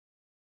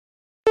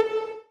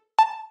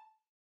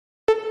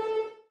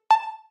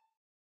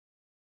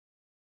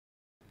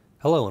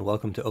Hello and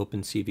welcome to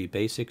OpenCV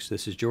Basics.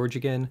 This is George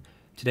again.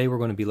 Today we're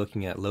going to be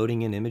looking at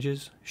loading in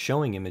images,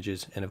 showing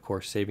images, and of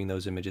course saving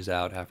those images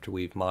out after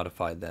we've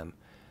modified them.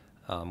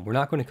 We're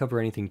not going to cover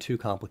anything too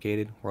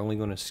complicated. We're only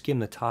going to skim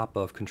the top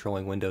of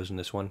controlling windows in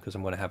this one because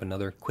I'm going to have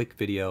another quick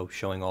video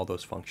showing all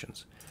those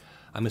functions.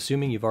 I'm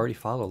assuming you've already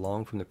followed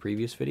along from the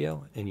previous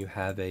video and you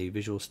have a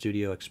Visual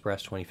Studio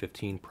Express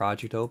 2015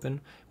 project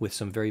open with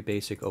some very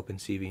basic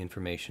OpenCV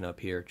information up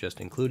here, just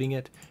including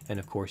it,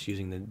 and of course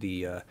using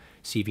the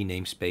CV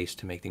namespace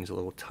to make things a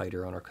little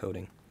tighter on our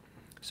coding.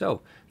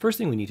 So, first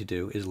thing we need to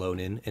do is load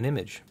in an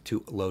image.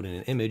 To load in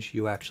an image,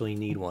 you actually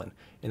need one.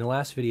 In the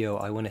last video,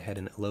 I went ahead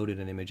and loaded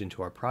an image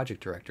into our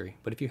project directory,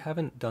 but if you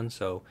haven't done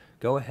so,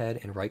 go ahead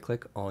and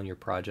right-click on your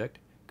project,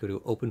 go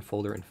to Open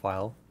Folder and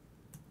File,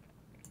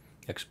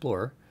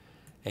 Explorer,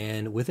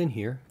 and within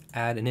here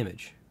add an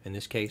image. In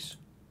this case,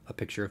 a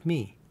picture of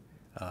me.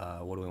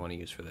 What do we want to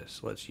use for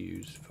this? Let's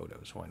use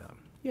photos. Why not?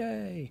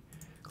 Yay!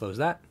 Close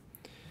that.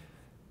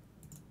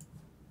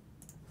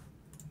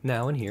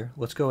 Now in here,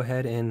 let's go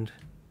ahead and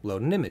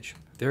load an image.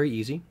 Very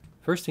easy.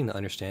 First thing to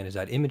understand is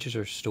that images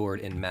are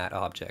stored in mat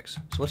objects.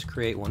 So let's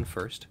create one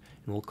first,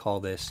 and we'll call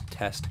this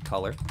test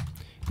color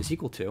is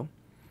equal to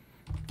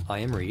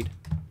IamRead.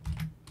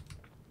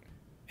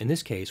 In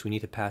this case, we need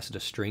to pass it a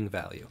string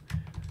value.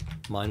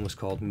 Mine was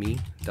called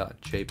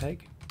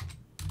me.jpg.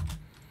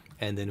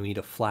 And then we need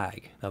a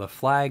flag. Now the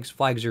flags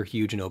are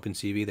huge in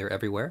OpenCV. They're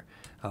everywhere.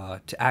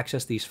 To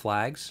access these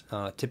flags,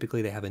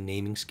 typically they have a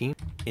naming scheme,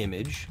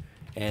 image,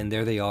 and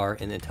there they are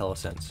in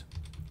IntelliSense.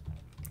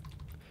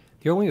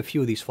 There are only a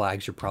few of these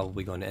flags you're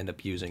probably going to end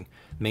up using,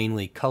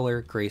 mainly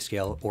color,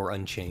 grayscale, or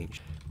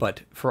unchanged.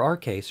 But for our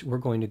case, we're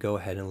going to go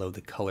ahead and load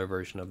the color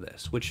version of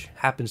this, which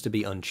happens to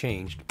be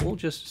unchanged. We'll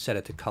just set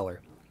it to color.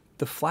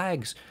 The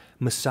flags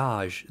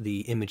massage the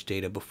image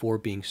data before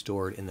being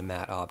stored in the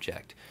mat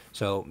object.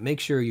 So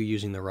make sure you're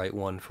using the right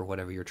one for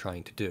whatever you're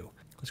trying to do.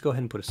 Let's go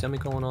ahead and put a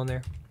semicolon on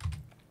there.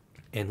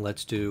 And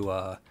let's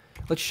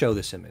show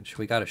this image.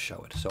 We got to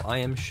show it. So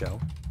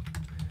IamShow.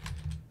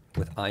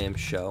 With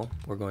IamShow,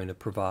 we're going to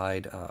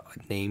provide a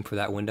name for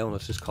that window. And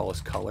let's just call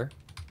this color.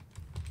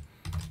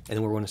 And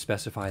then we're going to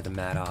specify the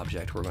mat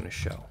object we're going to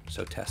show.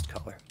 So test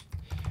color.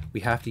 We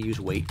have to use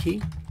wait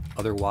key.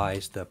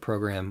 Otherwise, the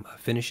program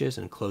finishes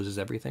and closes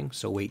everything,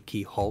 so wait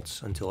key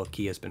halts until a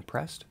key has been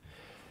pressed.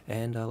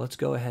 And let's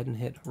go ahead and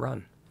hit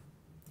run.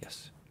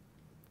 Yes.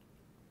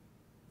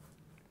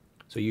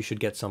 So you should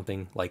get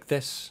something like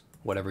this,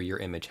 whatever your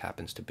image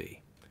happens to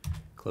be.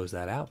 Close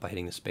that out by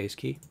hitting the space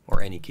key,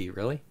 or any key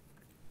really.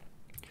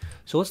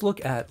 So let's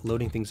look at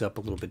loading things up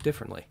a little bit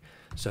differently.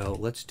 So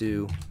let's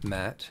do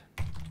mat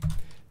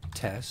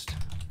test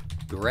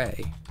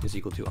gray is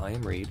equal to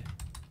IamRead.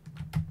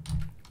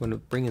 I'm going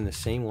to bring in the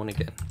same one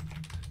again,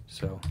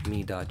 so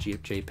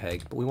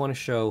me.jpg, but we want to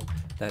show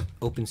that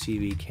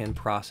OpenCV can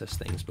process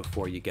things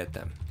before you get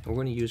them. And we're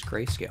going to use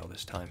grayscale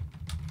this time.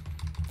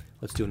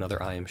 Let's do another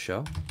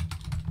IamShow.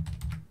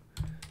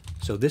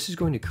 So this is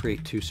going to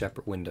create two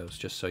separate windows,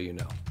 just so you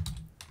know.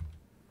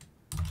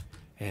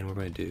 And we're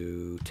going to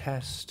do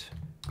test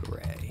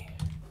gray.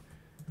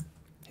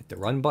 Hit the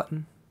run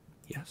button,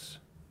 yes.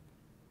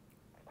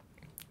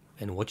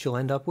 And what you'll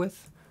end up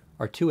with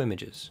are two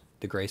images.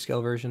 The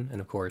grayscale version, and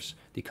of course,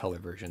 the color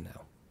version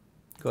now.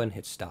 Go ahead and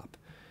hit stop.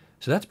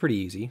 So that's pretty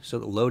easy. So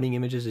the loading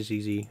images is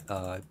easy.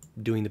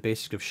 Doing the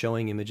basics of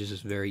showing images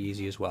is very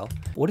easy as well.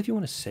 What if you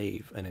want to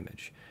save an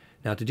image?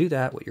 Now to do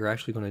that, what you're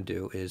actually going to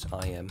do is if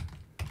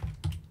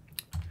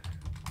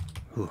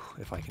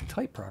I can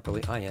type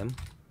properly,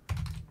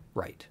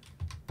 write.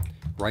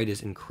 Write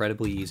is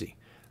incredibly easy.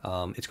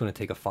 It's going to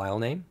take a file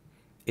name.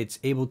 It's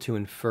able to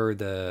infer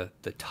the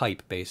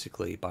type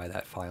basically by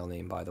that file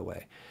name, by the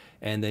way.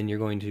 And then you're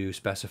going to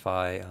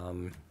specify,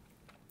 in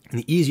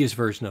the easiest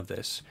version of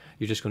this,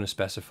 you're just going to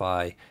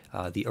specify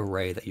the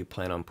array that you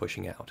plan on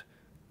pushing out.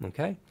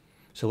 Okay?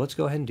 So let's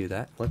go ahead and do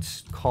that.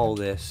 Let's call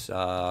this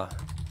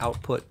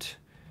output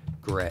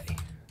gray.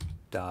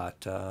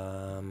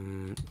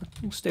 We'll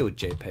stay with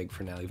JPEG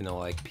for now, even though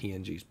I like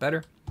PNGs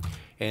better.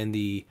 And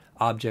the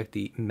object,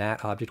 the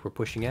mat object we're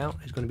pushing out,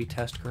 is going to be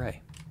test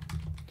gray.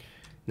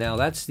 Now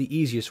that's the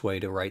easiest way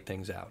to write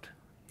things out.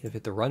 You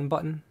hit the run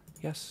button,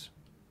 yes.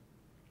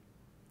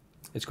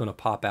 It's going to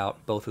pop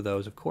out both of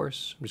those, of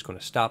course. I'm just going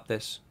to stop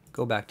this,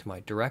 go back to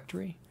my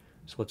directory.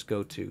 So let's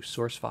go to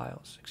source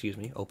files,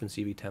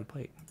 OpenCV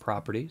template,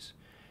 properties.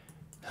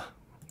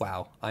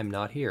 Wow, I'm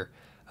not here.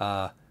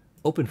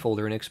 Open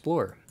folder in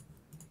Explorer.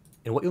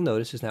 And what you'll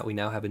notice is that we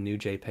now have a new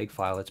JPEG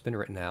file that's been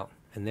written out.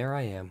 And there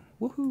I am.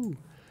 Woohoo!